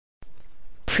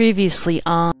Previously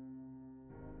on.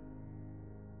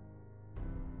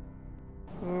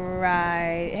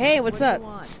 Right. Hey, what's What do up? you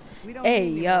want? We don't Hey,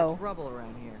 need any yo. more trouble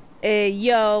around here. Hey,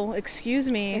 yo. Excuse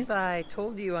me. If I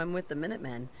told you I'm with the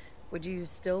Minutemen, would you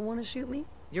still want to shoot me?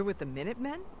 You're with the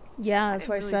Minutemen? Yeah, that's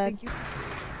what I really said. think you...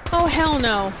 Oh, hell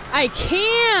no. I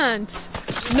can't!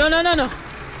 No, no, no, no.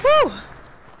 Woo!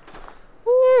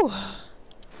 Woo!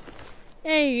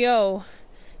 Hey, yo.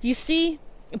 You see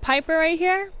Piper right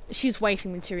here? She's wifey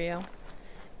material.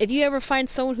 If you ever find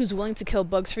someone who's willing to kill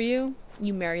bugs for you,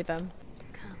 you marry them.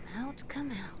 Come out,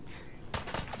 come out.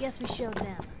 Guess we showed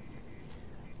them.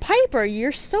 Piper,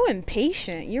 you're so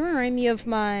impatient. You remind me of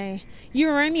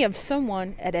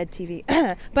someone at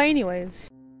EdTV. But anyways.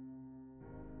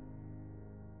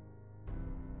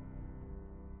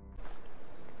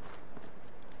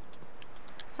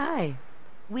 Hi.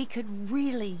 We could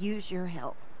really use your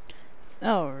help.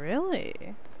 Oh,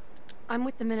 really? I'm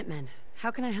with the Minutemen.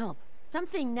 How can I help?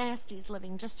 Something nasty's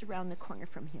living just around the corner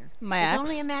from here. My It's ex?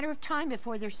 only a matter of time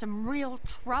before there's some real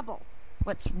trouble.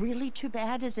 What's really too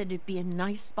bad is that it'd be a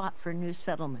nice spot for a new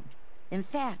settlement. In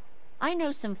fact, I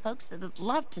know some folks that'd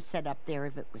love to set up there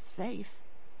if it was safe.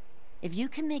 If you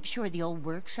can make sure the old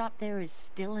workshop there is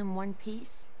still in one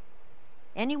piece,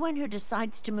 anyone who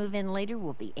decides to move in later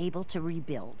will be able to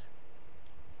rebuild.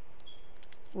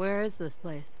 Where is this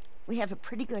place? We have a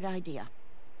pretty good idea.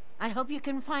 I hope you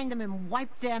can find them and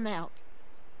wipe them out.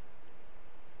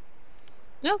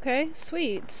 Okay,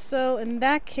 sweet. So in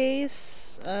that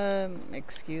case,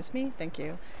 excuse me, thank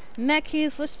you. In that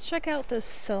case, let's check out this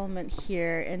settlement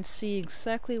here and see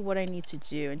exactly what I need to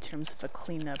do in terms of a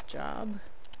cleanup job.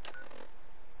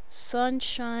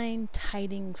 Sunshine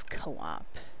Tidings Co-op.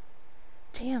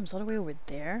 Damn, it's all the way over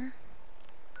there?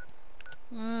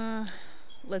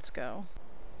 Let's go.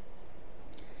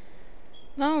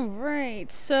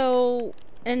 Alright, so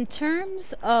in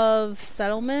terms of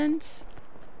settlements,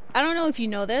 I don't know if you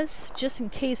know this, just in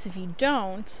case if you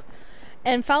don't,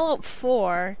 in Fallout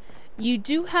 4, you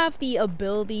do have the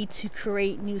ability to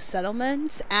create new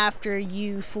settlements after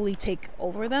you fully take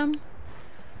over them.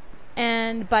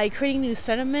 And by creating new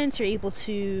settlements, you're able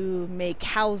to make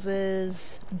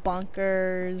houses,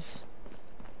 bunkers,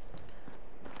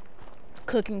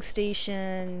 cooking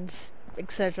stations,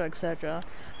 etc., etc.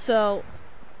 So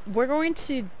we're going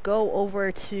to go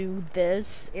over to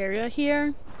this area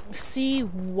here, see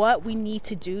what we need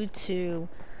to do to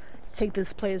take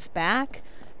this place back,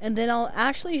 and then I'll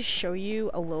actually show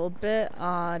you a little bit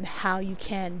on how you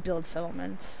can build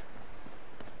settlements.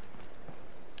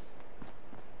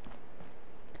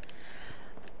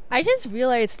 I just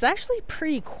realized it's actually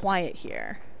pretty quiet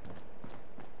here.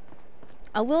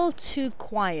 A little too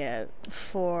quiet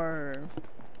for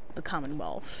the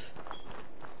Commonwealth.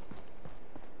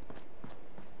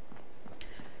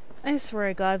 I swear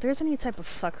to God, if there's any type of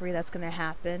fuckery that's gonna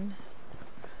happen,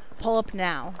 pull up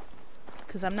now.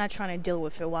 Because I'm not trying to deal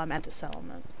with it while I'm at the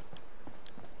settlement.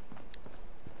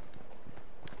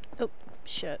 Oh,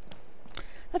 shit.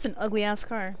 That's an ugly ass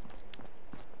car.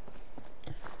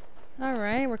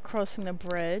 Alright, we're crossing the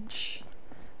bridge.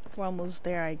 We're almost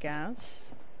there, I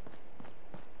guess.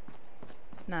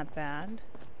 Not bad.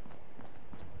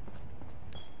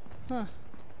 Huh.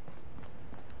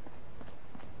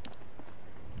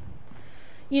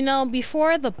 You know,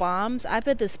 before the bombs, I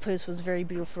bet this place was very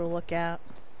beautiful to look at.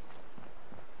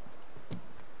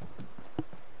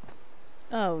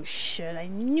 Oh shit, I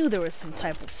knew there was some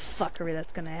type of fuckery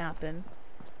that's gonna happen.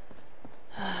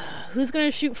 Who's gonna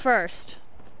shoot first?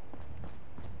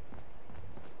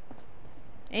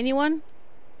 Anyone?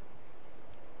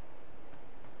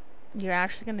 You're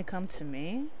actually gonna come to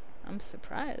me? I'm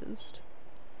surprised.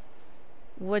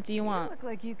 What do you want? You look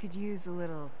like you could use a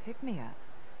little pick-me-up.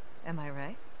 Am I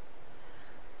right?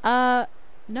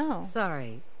 No.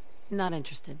 Sorry. Not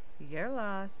interested. Your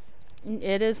loss.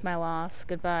 It is my loss.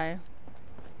 Goodbye.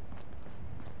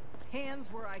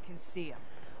 Hands where I can see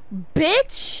them.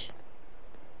 Bitch!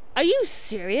 Are you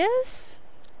serious?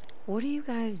 What are you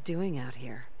guys doing out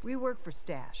here? We work for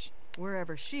Stash.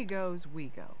 Wherever she goes, we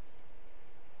go.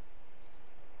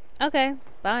 Okay,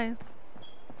 bye.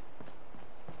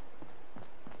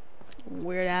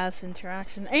 Weird ass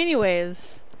interaction.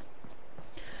 Anyways,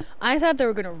 I thought they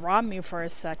were gonna rob me for a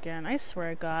second. I swear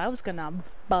to God, I was gonna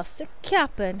bust a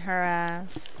cap in her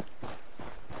ass.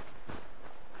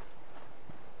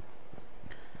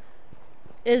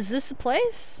 Is this the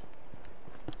place?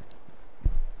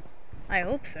 I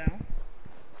hope so.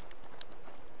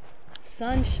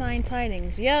 Sunshine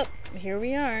Tidings. Yep, here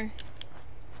we are.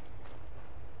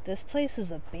 This place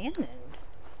is abandoned.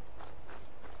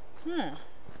 Huh.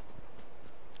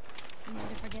 easy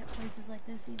to forget places like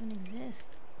this even exist.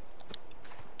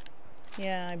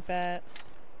 Yeah, I bet.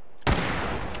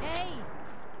 Hey!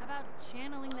 How about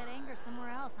channeling that anger somewhere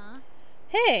else, huh?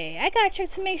 Hey, I gotta check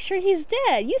to make sure he's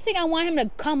dead. You think I want him to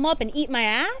come up and eat my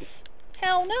ass?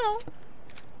 Hell no.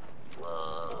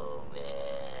 Whoa, man.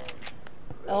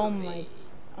 Oh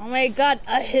my god,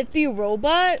 a hippie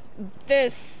robot?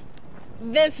 This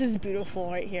is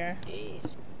beautiful right here.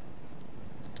 He's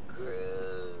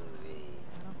groovy.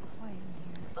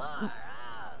 Far out.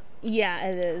 Yeah,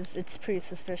 it is. It's pretty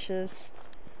suspicious.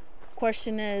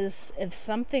 Question is, if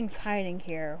something's hiding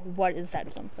here, what is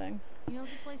that something? You know what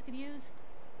this place could use?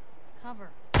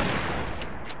 Cover.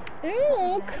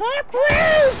 Ew,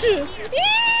 cockroach!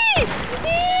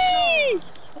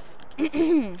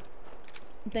 Eee!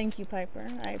 Thank you, Piper.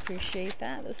 I appreciate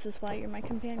that. This is why you're my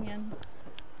companion.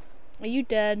 Are you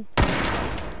dead?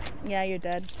 Yeah, you're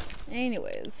dead.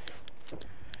 Anyways.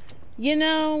 You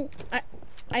know,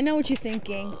 I know what you're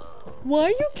thinking. Why are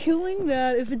you killing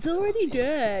that if it's already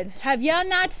dead? Have y'all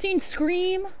not seen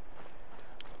Scream?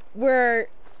 Where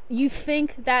you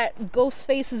think that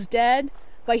Ghostface is dead,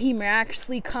 but he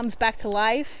miraculously comes back to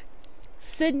life?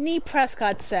 Sidney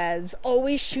Prescott says,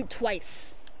 always shoot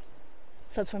twice.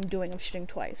 So that's what I'm doing, I'm shooting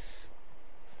twice.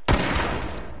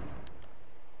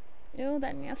 Ew,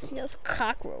 that nasty ass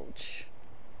cockroach.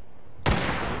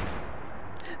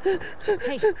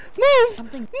 Hey! Move!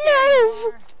 Something.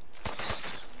 Move!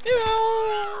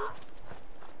 No!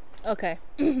 Okay.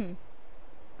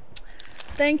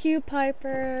 Thank you,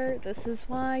 Piper. This is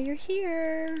why you're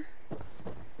here.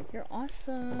 You're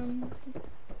awesome.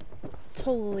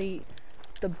 Totally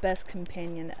the best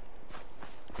companion.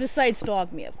 Besides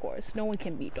Dog Me, of course. No one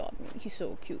can beat Dog Me. He's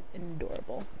so cute and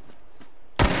adorable.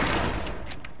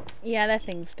 Yeah, that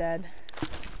thing's dead.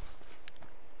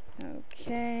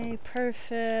 Okay,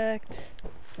 perfect.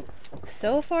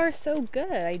 So far, so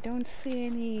good. I don't see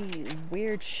any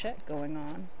weird shit going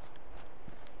on.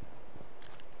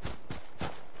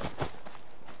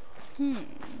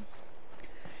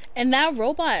 And that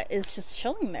robot is just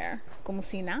chilling there. Como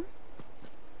si nada.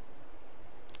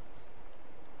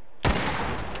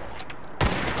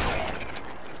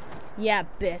 Yeah,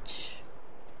 bitch.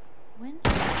 When?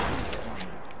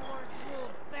 Poor little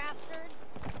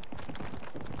bastards.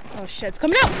 Oh shit, it's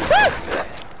coming out! Woo!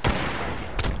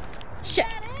 Shit.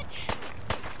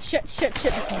 Shit,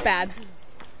 this is bad.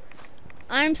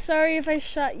 I'm sorry if I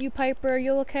shot you, Piper. Are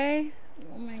you okay?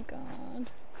 Oh my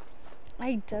god.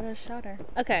 I did a shot her.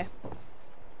 Okay.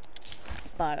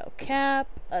 Bottle cap.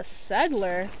 A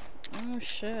settler? Oh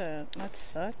shit, that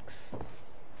sucks.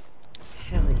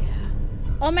 Hell yeah.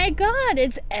 Oh my god,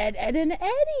 it's Ed, Ed, and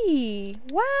Eddie!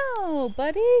 Wow,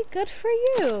 buddy, good for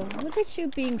you. Look at you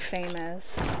being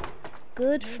famous.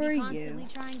 Good for Maybe you. constantly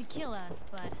trying to kill us,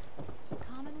 but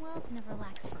Commonwealth never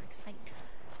lacks for excitement.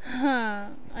 Huh,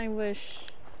 I wish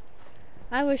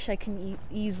I can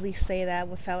easily say that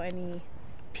without any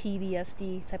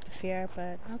PTSD type of fear,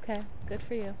 but okay, good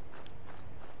for you.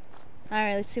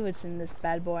 Alright, let's see what's in this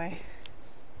bad boy.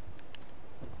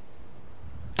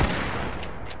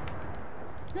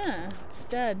 Huh, it's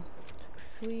dead.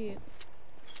 Sweet.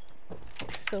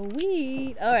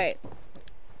 Sweet. Alright.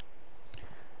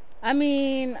 I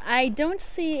mean, I don't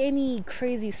see any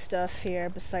crazy stuff here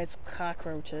besides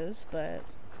cockroaches, but...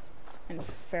 and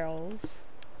ferals.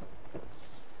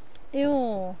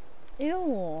 Ew.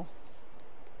 Ew.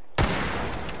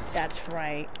 That's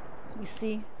right. You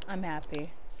see? I'm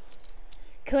happy.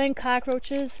 Killing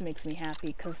cockroaches makes me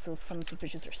happy, because those some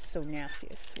bitches are so nasty,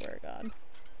 I swear to God.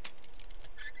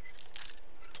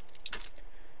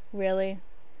 Really?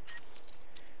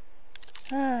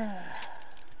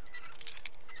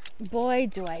 Boy,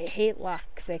 do I hate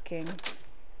lockpicking.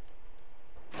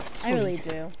 I really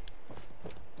do.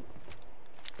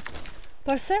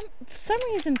 But for some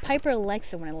reason, Piper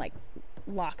likes it when I like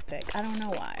lockpick. I don't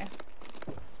know why.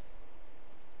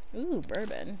 Ooh,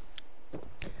 bourbon.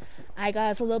 I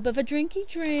got us a little bit of a drinky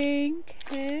drink.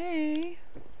 Hey.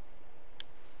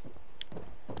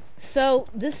 So,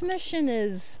 this mission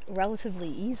is relatively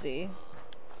easy.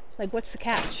 Like, what's the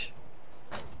catch?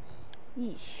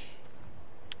 Eesh.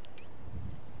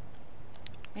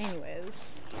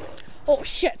 Anyways. Oh,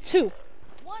 shit, 2!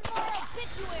 One more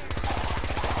obituary.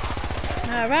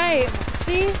 Alright,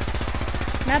 see?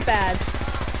 Not bad.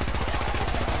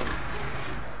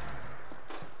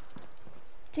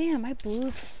 Damn, I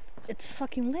blew its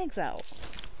fucking legs out.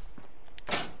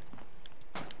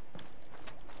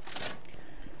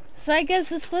 So I guess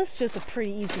this was just a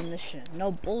pretty easy mission.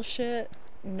 No bullshit,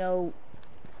 no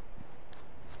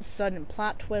sudden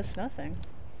plot twist, nothing.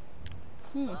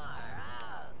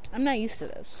 I'm not used to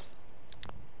this.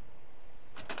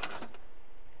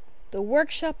 The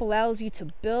workshop allows you to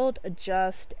build,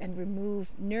 adjust, and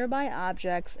remove nearby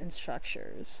objects and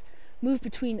structures. Move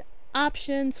between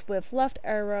options with left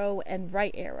arrow and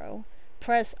right arrow.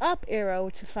 Press up arrow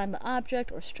to find the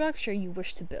object or structure you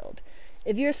wish to build.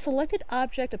 If your selected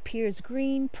object appears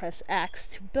green, press X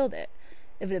to build it.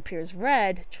 If it appears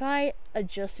red, try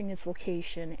adjusting its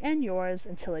location and yours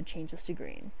until it changes to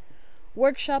green.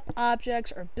 Workshop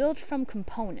objects are built from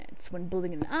components. When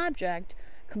building an object,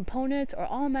 components are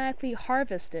automatically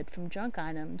harvested from junk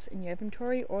items in your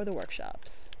inventory or the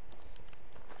workshops.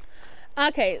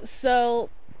 Okay, so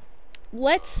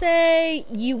let's say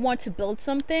you want to build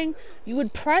something. You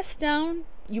would press down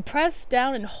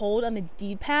and hold on the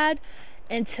D-pad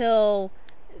until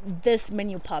this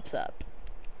menu pops up.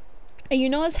 And you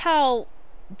notice how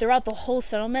throughout the whole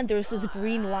settlement there's this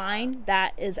green line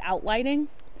that is outlining?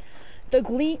 The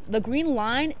green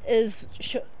line is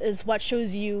what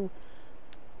shows you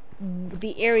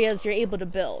the areas you're able to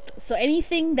build. So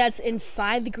anything that's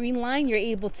inside the green line, you're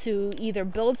able to either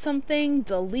build something,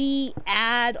 delete,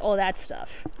 add, all that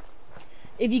stuff.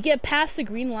 If you get past the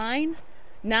green line,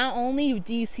 not only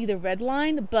do you see the red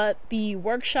line, but the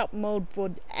workshop mode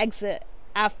would exit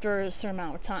after a certain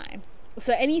amount of time.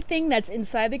 So anything that's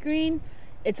inside the green,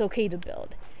 it's okay to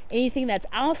build. Anything that's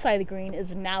outside the green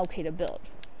is not okay to build.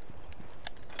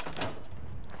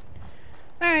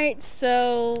 Alright,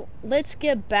 so let's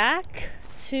get back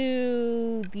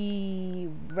to the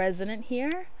resident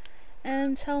here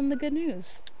and tell him the good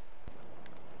news.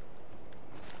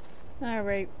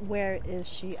 Alright, where is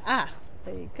she? Ah,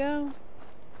 there you go.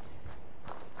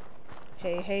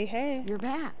 Hey, hey, hey. You're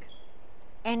back.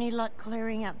 Any luck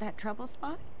clearing out that trouble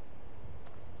spot?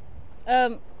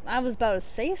 I was about to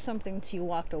say something till you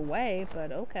walked away,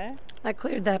 but okay. I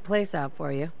cleared that place out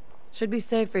for you. Should be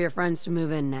safe for your friends to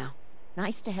move in now.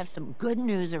 Nice to have some good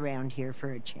news around here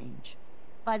for a change.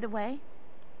 By the way,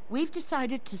 we've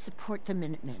decided to support the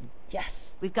Minutemen.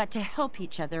 Yes. We've got to help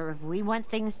each other if we want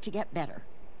things to get better.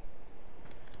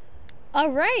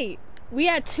 Alright. We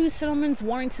had 2 settlements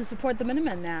wanting to support the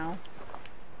Minutemen now.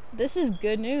 This is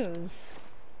good news.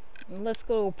 Let's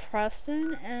go to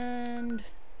Preston and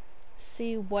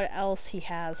see what else he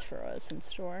has for us in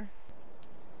store.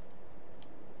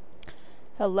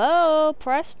 Hello,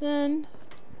 Preston.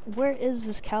 Where is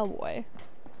this cowboy?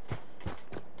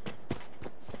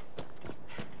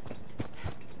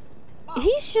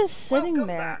 He's just sitting Welcome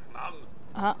there. back, Mum.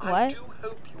 What? I do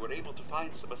hope you were able to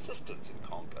find some assistance in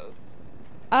Concord.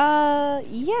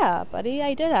 Yeah, buddy,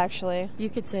 I did actually. You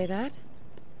could say that.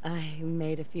 I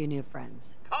made a few new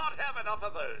friends. Can't have enough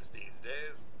of those these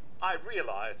days. I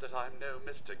realize that I'm no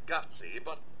Mr. Gutsy,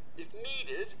 but if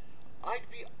needed, I'd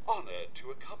be honored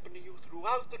to accompany you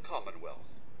throughout the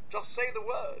Commonwealth. Just say the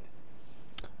word.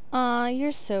 Aw,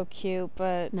 you're so cute,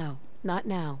 but... No, not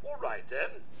now. All right, then.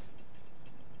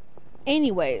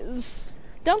 Anyways,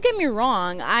 don't get me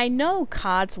wrong, I know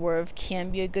Codsworth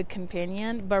can be a good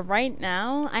companion, but right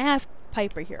now, I have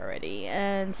Piper here already,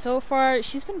 and so far,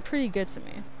 she's been pretty good to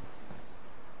me.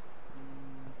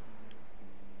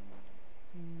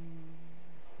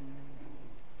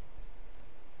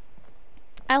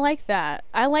 I like that.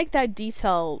 I like that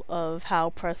detail of how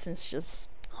Preston's just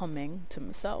humming to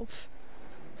himself.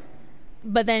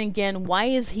 But then again, why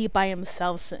is he by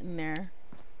himself sitting there?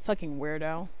 Fucking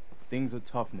weirdo. Things are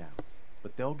tough now,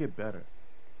 but they'll get better.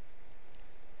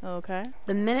 Okay.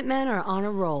 The Minutemen are on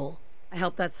a roll. I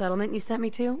helped that settlement you sent me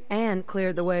to, and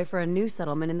cleared the way for a new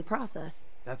settlement in the process.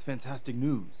 That's fantastic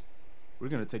news. We're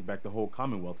gonna take back the whole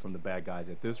Commonwealth from the bad guys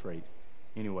at this rate.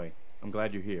 Anyway, I'm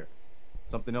glad you're here.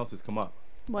 Something else has come up.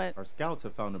 What? Our scouts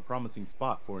have found a promising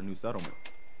spot for a new settlement.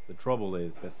 The trouble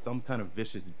is that some kind of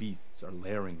vicious beasts are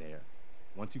lairing there.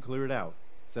 Once you clear it out,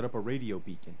 set up a radio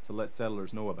beacon to let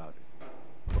settlers know about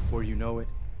it. Before you know it,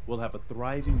 we'll have a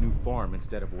thriving new farm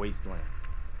instead of wasteland.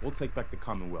 We'll take back the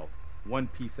Commonwealth, one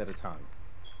piece at a time.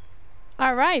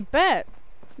 Alright, bet.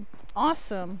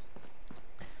 Awesome.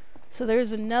 So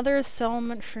there's another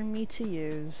settlement for me to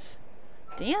use.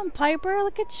 Damn, Piper,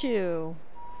 look at you.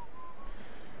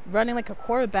 Running like a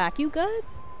quarterback. You good?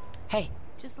 Hey,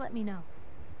 just let me know.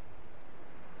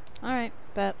 Alright,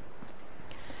 bet.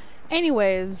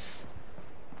 Anyways,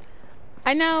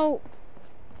 I know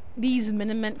these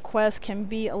Minutemen quests can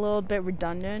be a little bit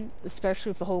redundant,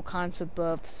 especially with the whole concept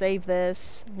of save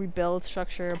this, rebuild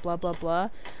structure, blah blah blah.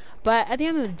 But at the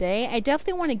end of the day, I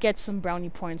definitely want to get some brownie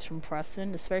points from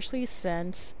Preston, especially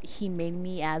since he made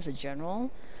me as a general.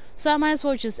 So I might as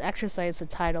well just exercise the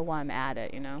title while I'm at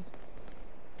it, you know?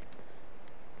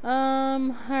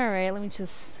 Alright, let me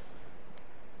just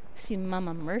see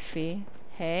Mama Murphy.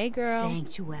 Hey, girl.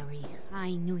 Sanctuary.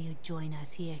 I knew you'd join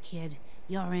us here, kid.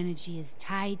 Your energy is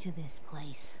tied to this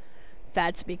place.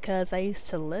 That's because I used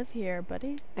to live here,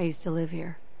 buddy. I used to live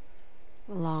here.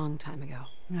 A long time ago.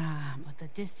 Ah, but the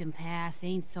distant past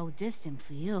ain't so distant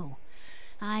for you.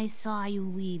 I saw you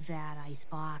leave that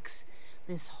icebox.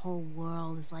 This whole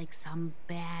world is like some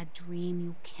bad dream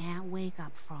you can't wake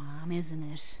up from, isn't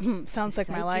it? Sounds like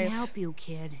my I life. can help you,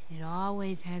 kid. It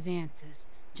always has answers.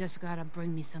 Just gotta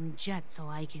bring me some jet so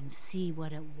I can see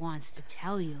what it wants to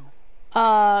tell you.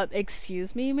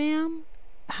 Excuse me, ma'am?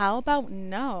 How about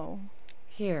no?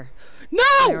 Here. No!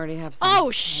 I already have some. Oh,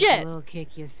 Take shit! a little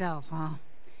kick yourself, huh?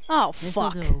 Oh,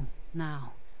 This'll fuck. do.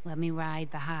 Now, let me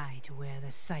ride the high to where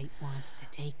the sight wants to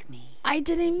take me. I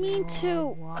didn't mean You're to.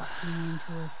 walking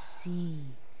into a sea.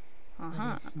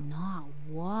 But it's not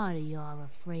water you're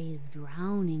afraid of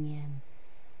drowning in.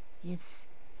 It's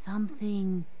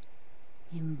something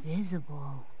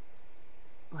invisible,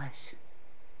 but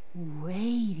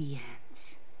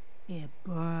radiant. It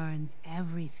burns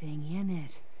everything in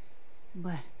it.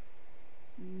 But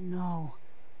no,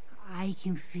 I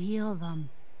can feel them.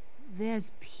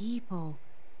 There's people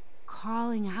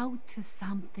calling out to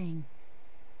something,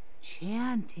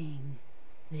 chanting.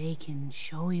 They can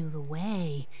show you the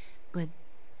way, but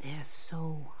they're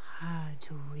so hard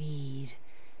to read.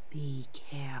 Be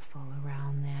careful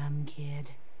around them,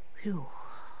 kid. Phew.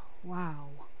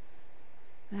 Wow.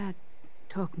 That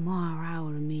took more out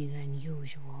of me than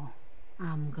usual.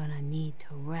 I'm gonna need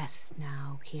to rest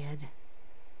now, kid.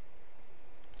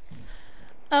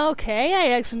 Okay,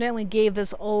 I accidentally gave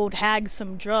this old hag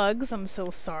some drugs. I'm so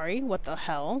sorry. What the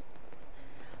hell?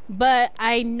 But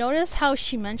I noticed how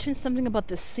she mentioned something about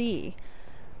the sea.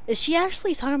 Is she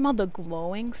actually talking about the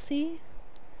glowing sea?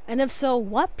 And if so,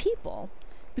 what people?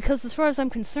 Because as far as I'm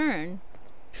concerned,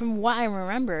 from what I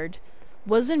remembered,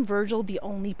 wasn't Virgil the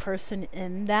only person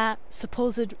in that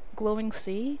supposed glowing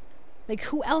sea? Like,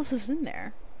 who else is in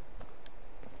there?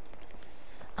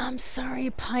 I'm sorry,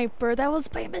 Piper. That was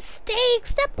by mistake.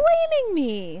 Stop blaming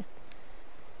me.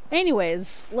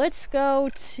 Anyways, let's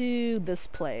go to this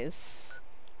place.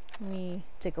 Let me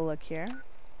take a look here.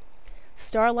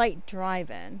 Starlight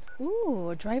Drive-In. Ooh,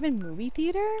 a drive-in movie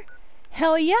theater?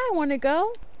 Hell yeah, I want to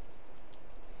go.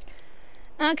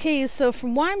 Okay, so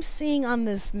from what I'm seeing on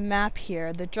this map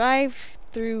here, the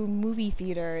drive-through movie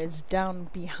theater is down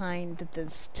behind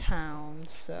this town,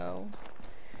 so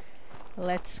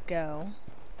let's go.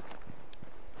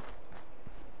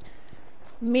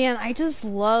 Man, I just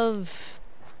love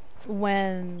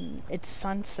when it's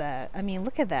sunset. I mean,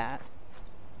 look at that.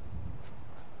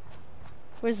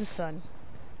 Where's the sun?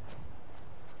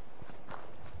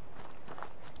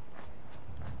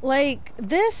 Like,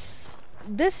 this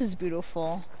is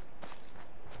beautiful.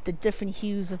 The different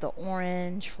hues of the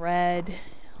orange, red,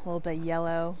 a little bit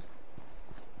yellow.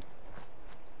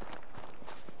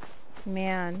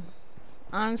 Man,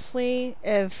 honestly,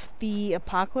 if the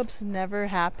apocalypse never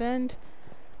happened,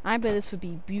 I bet this would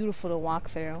be beautiful to walk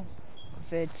through.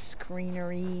 With its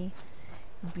greenery,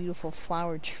 beautiful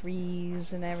flower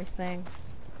trees and everything.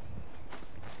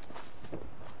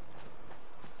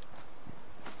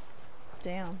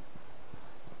 Damn.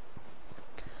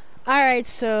 Alright,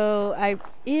 so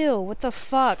ew, what the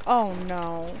fuck? Oh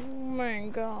no. Oh my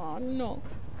god, no.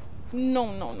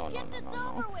 No, no, no, no, no, no,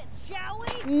 no. With, shall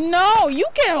we? No, you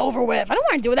get over with. I don't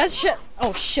want to do that shit.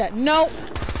 Oh shit, no.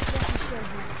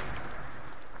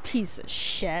 Piece of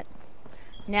shit.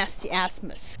 Nasty ass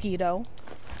mosquito.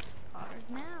 Ours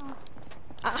now.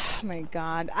 Oh my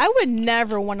god. I would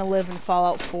never want to live in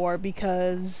Fallout 4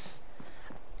 because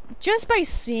just by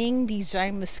seeing these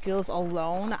giant mosquitoes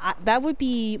alone, that would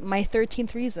be my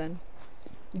 13th reason.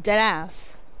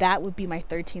 Deadass. That would be my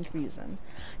 13th reason.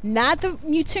 Not the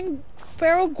mutant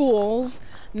feral ghouls,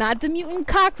 not the mutant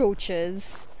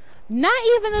cockroaches, not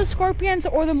even the scorpions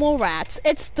or the mole rats.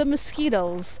 It's the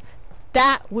mosquitoes.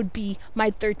 That would be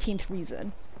my 13th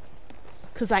reason.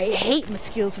 Because I hate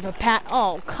mosquitoes with a pat.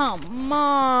 Oh, come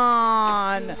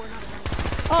on.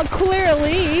 Oh,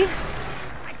 clearly.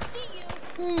 I see you.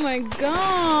 Oh my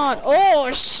god.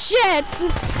 Oh, shit.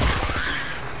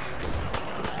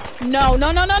 No,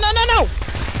 no, no, no, no, no, no.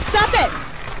 Stop it.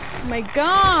 Oh my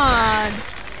god.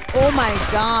 Oh my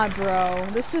god, bro.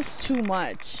 This is too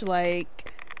much.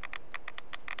 Like,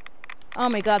 oh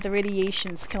my god, the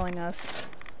radiation's killing us.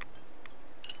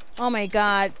 Oh my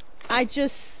god. I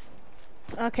just...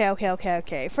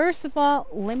 Okay. First of all,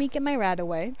 let me get my rat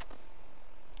away.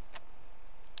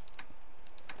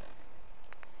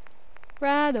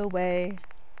 Rat away.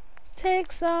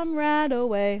 Take some rat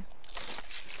away.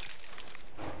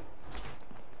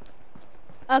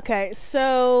 Okay,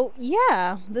 so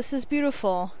yeah, this is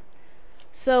beautiful.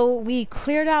 So we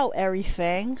cleared out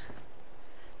everything.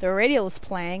 The radio's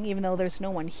playing, even though there's no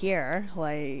one here.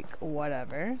 Like,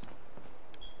 whatever.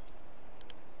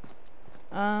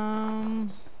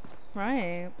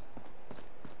 Right.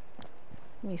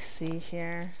 Let me see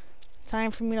here.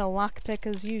 Time for me to lockpick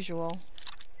as usual.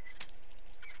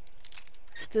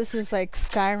 This is like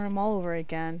Skyrim all over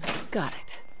again. Got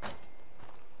it.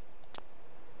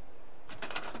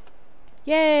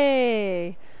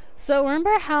 Yay! So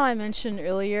remember how I mentioned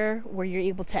earlier where you're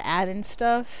able to add in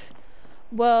stuff?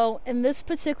 Well, in this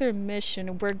particular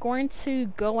mission, we're going to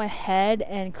go ahead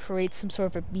and create some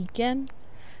sort of a beacon.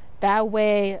 That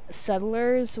way,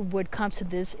 settlers would come to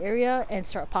this area and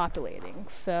start populating.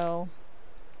 So,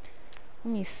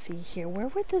 let me see here. Where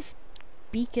would this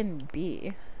beacon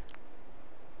be?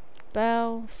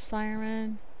 Bell,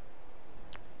 siren.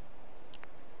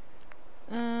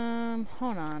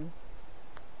 Hold on. I'm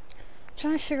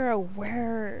trying to figure out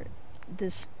where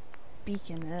this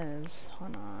beacon is.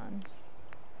 Hold on.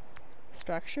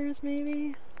 Structures,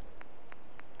 maybe?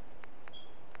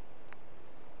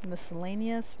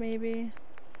 Miscellaneous, maybe?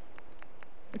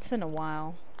 It's been a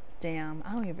while. Damn,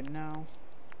 I don't even know.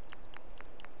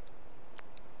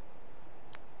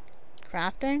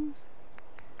 Crafting?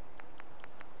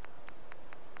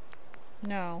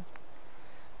 No.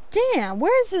 Damn,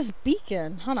 where is this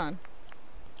beacon? Hold on.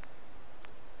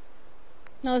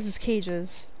 No, this is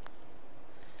cages.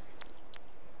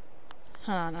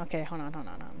 Hold on, okay, hold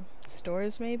on.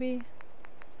 Stores, maybe?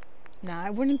 Nah,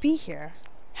 it wouldn't be here.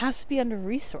 Has to be under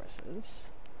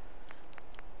resources.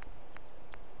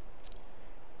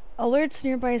 Alerts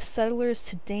nearby settlers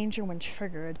to danger when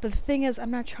triggered. But the thing is,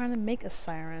 I'm not trying to make a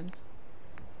siren.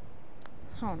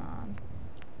 Hold on.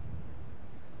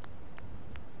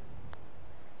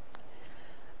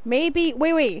 Maybe,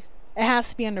 wait. It has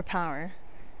to be under power.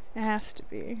 It has to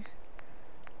be.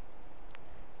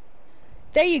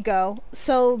 There you go.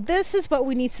 So this is what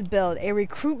we need to build. A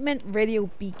recruitment radio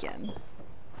beacon.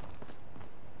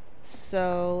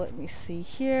 So let me see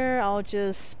here. I'll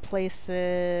just place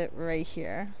it right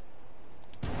here.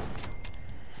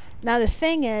 Now the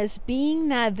thing is, being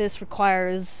that this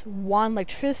requires 1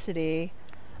 electricity,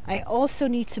 I also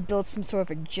need to build some sort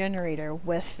of a generator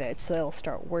with it so it'll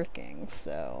start working.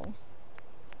 So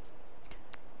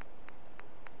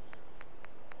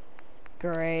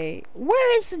great.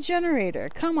 Where is the generator?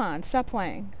 Come on, stop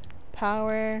playing.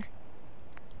 Power.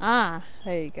 Ah,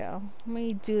 there you go. Let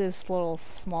me do this little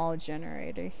small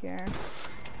generator here.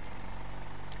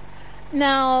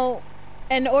 Now,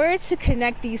 in order to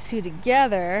connect these two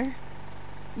together,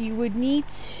 you would need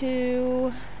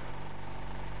to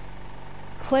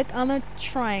click on the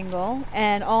triangle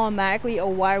and automatically a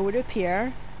wire would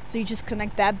appear. So you just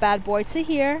connect that bad boy to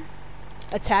here,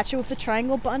 attach it with the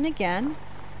triangle button again,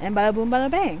 and bada boom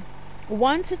bada bang.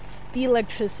 Once it's the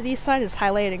electricity side is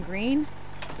highlighted in green,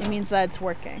 it means that it's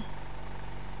working.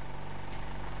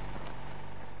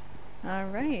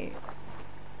 Alright.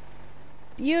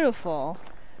 Beautiful.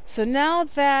 So now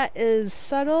that is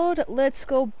settled, let's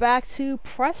go back to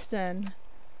Preston.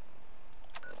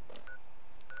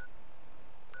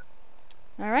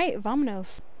 Alright,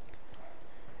 vámonos.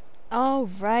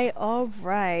 Alright.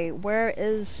 Where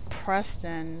is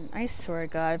Preston? I swear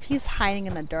to God, if he's hiding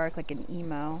in the dark like an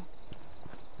emo.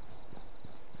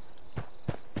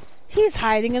 He's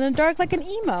hiding in the dark like an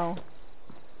emo.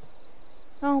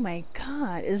 Oh my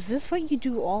God, is this what you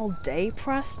do all day,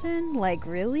 Preston? Like,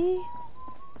 really?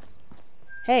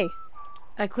 Hey.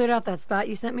 I cleared out that spot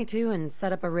you sent me to and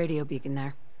set up a radio beacon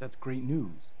there. That's great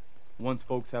news. Once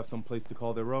folks have some place to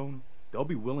call their own, they'll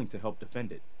be willing to help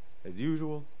defend it. As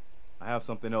usual, I have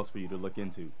something else for you to look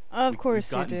into. Of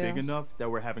course you do. We've gotten big enough that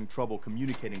we're having trouble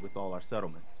communicating with all our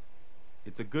settlements.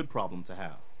 It's a good problem to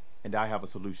have, and I have a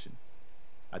solution.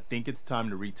 I think it's time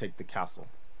to retake the castle.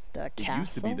 The castle? It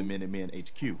used to be the Minutemen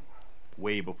HQ,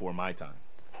 way before my time.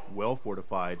 Well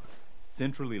fortified,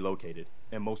 centrally located,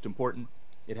 and most important,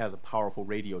 it has a powerful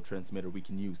radio transmitter we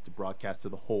can use to broadcast to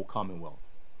the whole Commonwealth.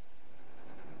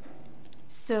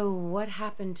 So what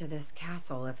happened to this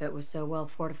castle if it was so well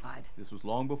fortified? This was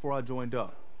long before I joined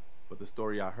up, but the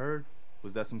story I heard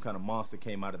was that some kind of monster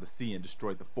came out of the sea and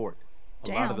destroyed the fort. A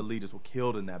lot of the leaders were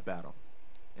killed in that battle,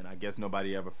 and I guess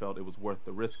nobody ever felt it was worth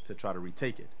the risk to try to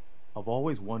retake it. I've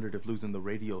always wondered if losing the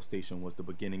radio station was the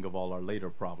beginning of all our later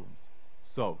problems.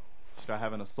 So, should I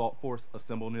have an assault force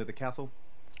assemble near the castle?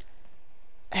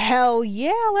 Hell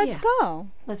yeah, let's go.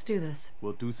 Let's do this.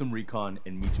 We'll do some recon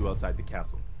and meet you outside the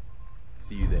castle.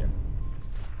 See you there.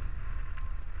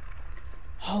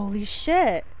 Holy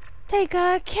shit. They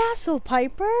got a castle,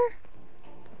 Piper.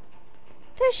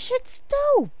 This shit's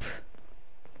dope.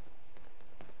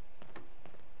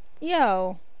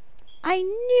 Yo. I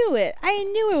knew it! I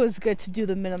knew it was good to do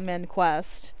the Minutemen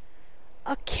quest.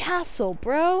 A castle,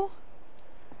 bro!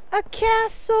 A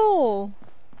castle!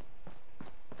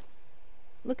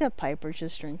 Look at Piper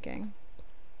just drinking.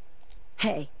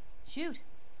 Hey. Shoot.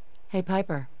 Hey,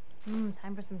 Piper.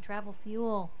 Time for some travel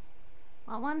fuel.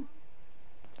 Want one?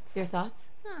 Your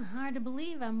thoughts? Hard to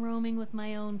believe I'm roaming with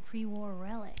my own pre-war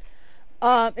relic.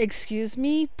 Excuse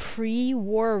me?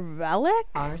 Pre-war relic?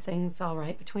 Are things all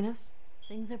right between us?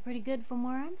 Things are pretty good from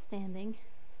where I'm standing.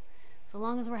 So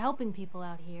long as we're helping people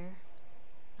out here,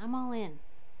 I'm all in.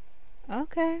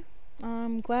 Okay.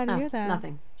 I'm glad to hear that.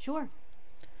 Nothing. Sure.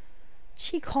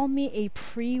 She called me a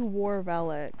pre-war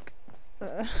relic.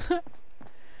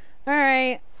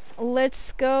 Alright,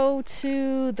 let's go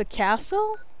to the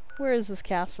castle? Where is this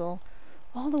castle?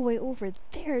 All the way over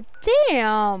there.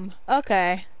 Damn!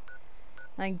 Okay.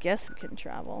 I guess we can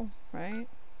travel, right?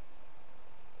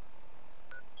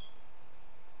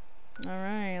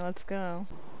 Alright, let's go.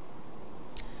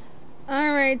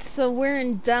 Alright, so we're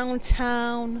in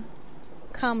downtown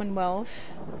Commonwealth.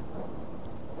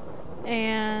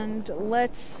 And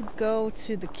let's go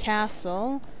to the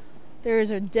castle.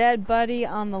 There's a dead buddy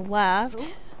on the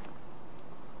left.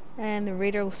 And the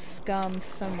radar scum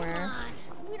somewhere.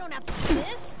 We don't have to do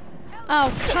this.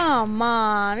 Oh, come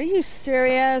on. Are you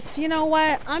serious? You know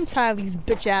what? I'm tired of these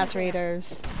bitch-ass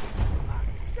raiders.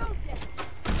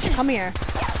 Come here.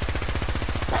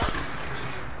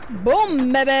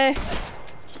 Boom, baby.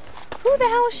 Who the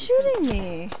hell is shooting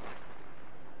me?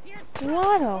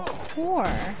 What a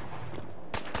whore.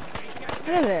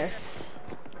 Look at this.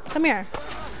 Come here.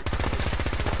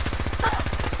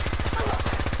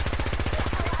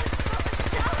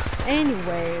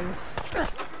 Anyways.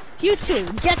 You two,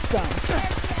 get some.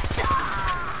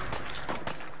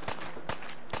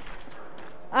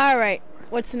 Alright,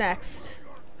 what's next?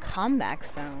 Comeback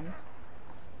zone.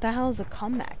 The hell is a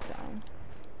comeback zone?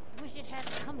 Wish it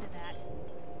hadn't come to that.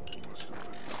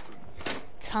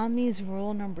 Tommy's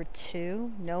rule number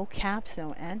 2, no caps,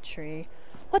 no entry.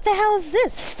 What the hell is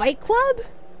this? Fight Club?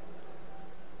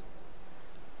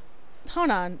 Hold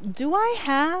on, do I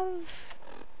have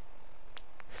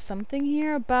something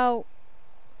here about...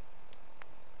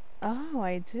 Oh,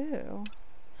 I do.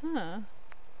 Huh.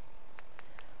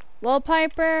 Well,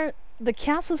 Piper, the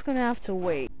castle's gonna have to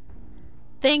wait.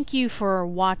 Thank you for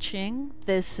watching.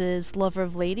 This is Lover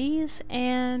of Ladies,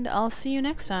 and I'll see you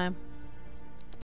next time.